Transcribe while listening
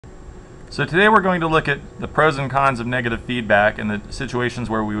So today we're going to look at the pros and cons of negative feedback and the situations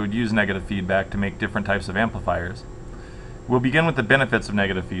where we would use negative feedback to make different types of amplifiers. We'll begin with the benefits of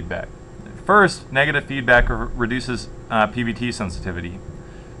negative feedback. First, negative feedback reduces PVT sensitivity.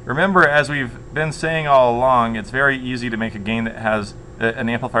 Remember, as we've been saying all along, it's very easy to make a gain that has an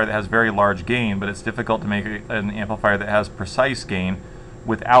amplifier that has very large gain, but it's difficult to make an amplifier that has precise gain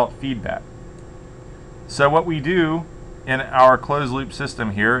without feedback. So what we do in our closed loop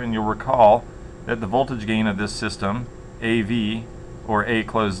system here, and you'll recall that the voltage gain of this system, AV, or A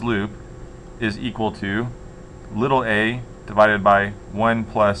closed loop, is equal to little a divided by 1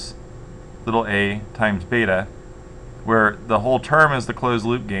 plus little a times beta, where the whole term is the closed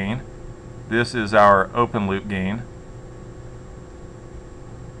loop gain. This is our open loop gain.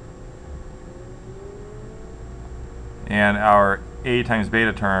 And our a times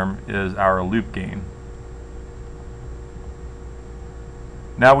beta term is our loop gain.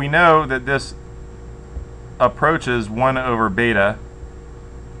 Now we know that this approaches 1 over beta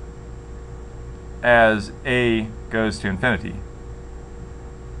as a goes to infinity.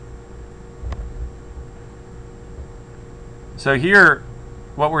 So here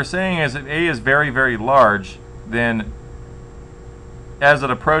what we're saying is if a is very, very large, then as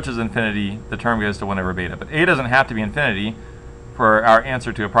it approaches infinity, the term goes to 1 over beta. But a doesn't have to be infinity for our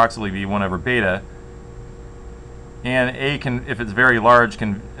answer to approximately be 1 over beta. And a can, if it's very large,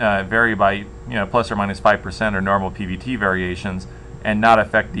 can vary by plus or minus 5% or normal PVT variations and not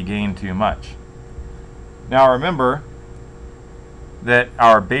affect the gain too much. Now remember that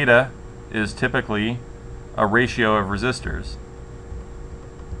our beta is typically a ratio of resistors.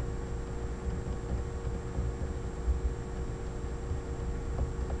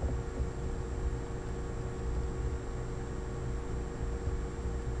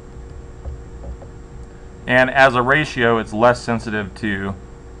 And as a ratio, it's less sensitive to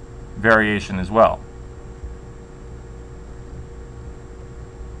variation as well.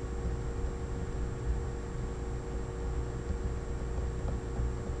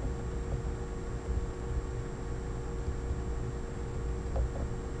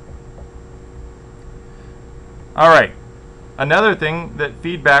 All right. Another thing that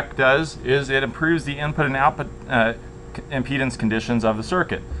feedback does is it improves the input and output impedance conditions of the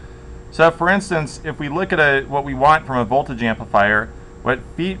circuit. So for instance, if we look at what we want from a voltage amplifier, what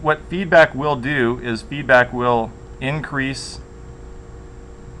feedback will do is feedback will increase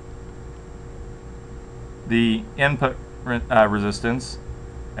the input resistance,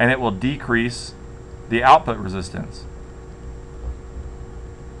 and it will decrease the output resistance.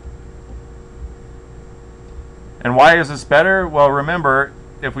 And why is this better? Well, remember,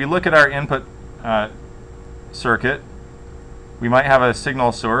 if we look at our input circuit, we might have a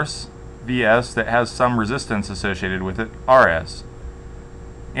signal source, Vs, that has some resistance associated with it, Rs.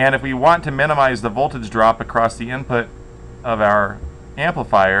 And if we want to minimize the voltage drop across the input of our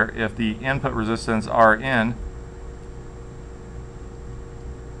amplifier, if the input resistance Rn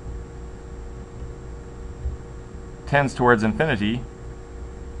tends towards infinity,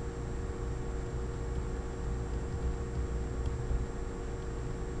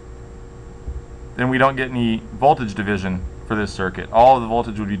 then we don't get any voltage division for this circuit. All of the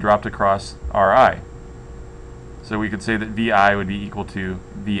voltage would be dropped across Ri. So we could say that Vi would be equal to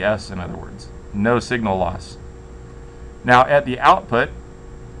Vs, in other words. No signal loss. Now at the output,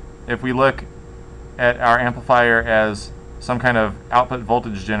 if we look at our amplifier as some kind of output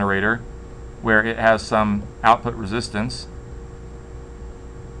voltage generator where it has some output resistance,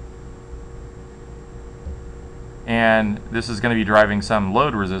 and this is going to be driving some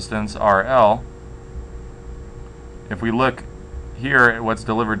load resistance, RL. If we look here at what's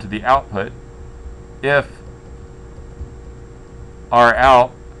delivered to the output, if R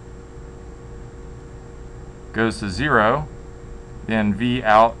out goes to 0, then V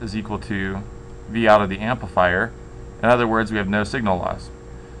out is equal to V out of the amplifier. In other words, we have no signal loss.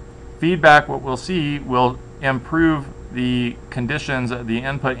 Feedback, what we'll see, will improve the conditions of the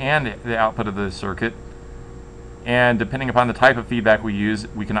input and the output of the circuit. And depending upon the type of feedback we use,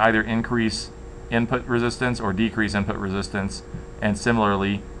 we can either increase input resistance or decrease input resistance, and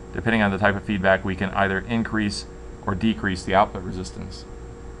similarly, depending on the type of feedback, we can either increase or decrease the output resistance.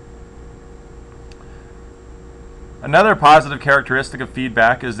 Another positive characteristic of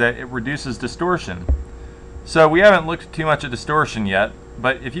feedback is that it reduces distortion. So we haven't looked too much at distortion yet,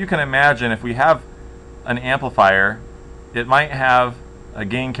 but if you can imagine, if we have an amplifier, it might have a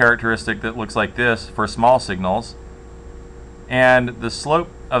gain characteristic that looks like this for small signals, and the slope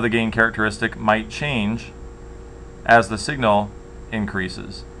of the gain characteristic might change as the signal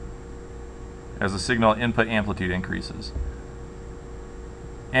increases, as the signal input amplitude increases.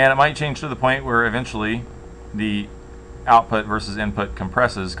 And it might change to the point where eventually the output versus input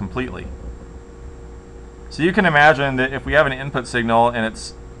compresses completely. So you can imagine that if we have an input signal and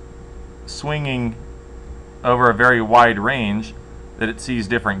it's swinging over a very wide range, that it sees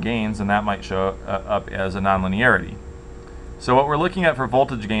different gains, and that might show up as a nonlinearity. So what we're looking at for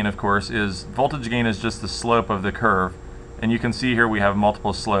voltage gain, of course, is voltage gain is just the slope of the curve. And you can see here we have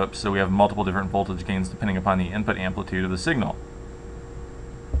multiple slopes, so we have multiple different voltage gains depending upon the input amplitude of the signal.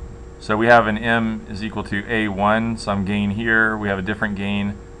 So we have an M is equal to A1, some gain here. We have a different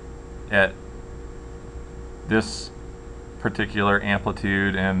gain at this particular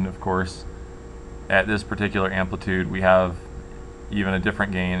amplitude, and of course at this particular amplitude we have even a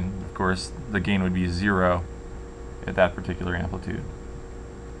different gain. Of course the gain would be 0 at that particular amplitude.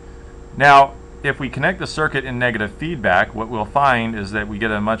 Now if we connect the circuit in negative feedback, what we'll find is that we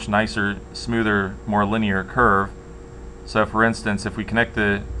get a much nicer, smoother, more linear curve. So for instance, if we connect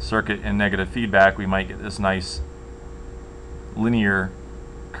the circuit in negative feedback, we might get this nice linear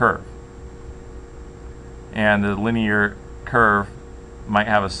curve. And the linear curve might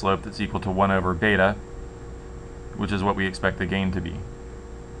have a slope that's equal to 1 over beta, which is what we expect the gain to be.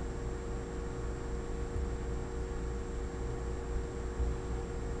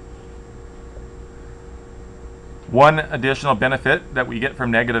 One additional benefit that we get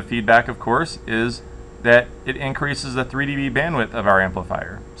from negative feedback, of course, is that it increases the 3 dB bandwidth of our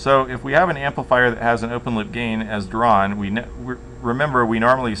amplifier. So if we have an amplifier that has an open loop gain as drawn, remember we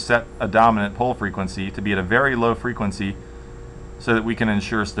normally set a dominant pole frequency to be at a very low frequency so that we can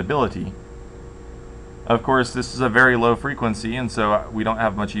ensure stability. Of course, this is a very low frequency, and so we don't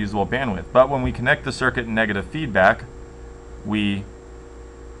have much usable bandwidth. But when we connect the circuit in negative feedback, we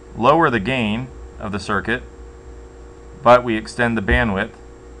lower the gain of the circuit, but we extend the bandwidth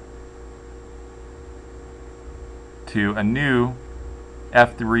to a new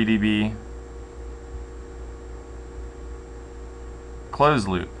F3 dB closed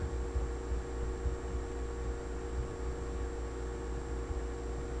loop.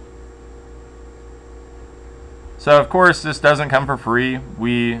 So of course this doesn't come for free.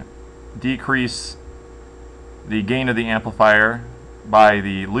 We decrease the gain of the amplifier by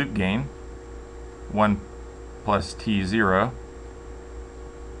the loop gain, 1 plus T0,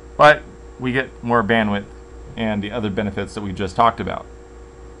 but we get more bandwidth and the other benefits that we just talked about.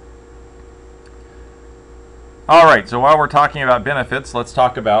 Alright, so while we're talking about benefits, let's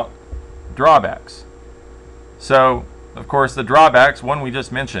talk about drawbacks. So of course the drawbacks, one we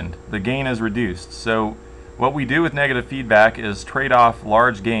just mentioned, the gain is reduced. So what we do with negative feedback is trade off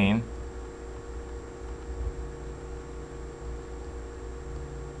large gain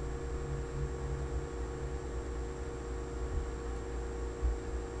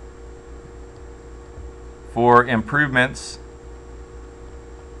for improvements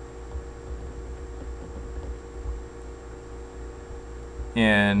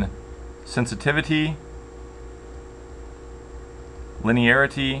in sensitivity,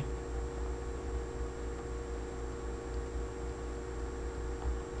 linearity,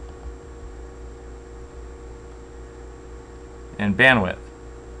 and bandwidth.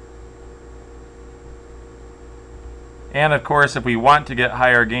 And of course, if we want to get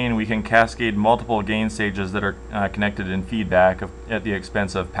higher gain, we can cascade multiple gain stages that are connected in feedback at the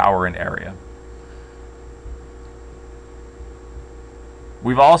expense of power and area.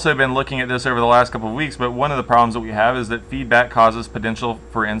 We've also been looking at this over the last couple of weeks, but one of the problems that we have is that feedback causes potential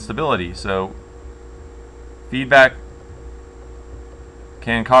for instability. So feedback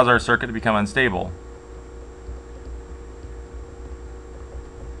can cause our circuit to become unstable.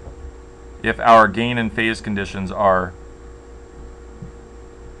 If our gain and phase conditions are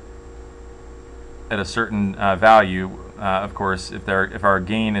at a certain value, of course, if our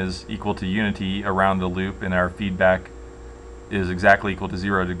gain is equal to unity around the loop and our feedback is exactly equal to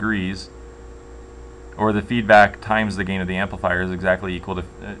 0 degrees, or the feedback times the gain of the amplifier is exactly equal to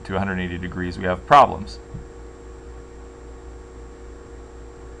 180 degrees, we have problems.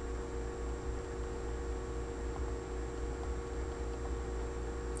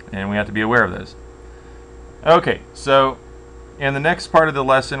 And we have to be aware of those. Okay, so in the next part of the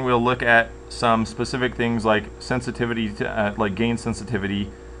lesson, we'll look at some specific things like sensitivity, like gain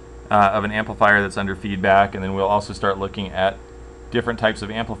sensitivity of an amplifier that's under feedback, and then we'll also start looking at different types of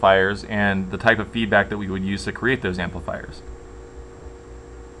amplifiers and the type of feedback that we would use to create those amplifiers.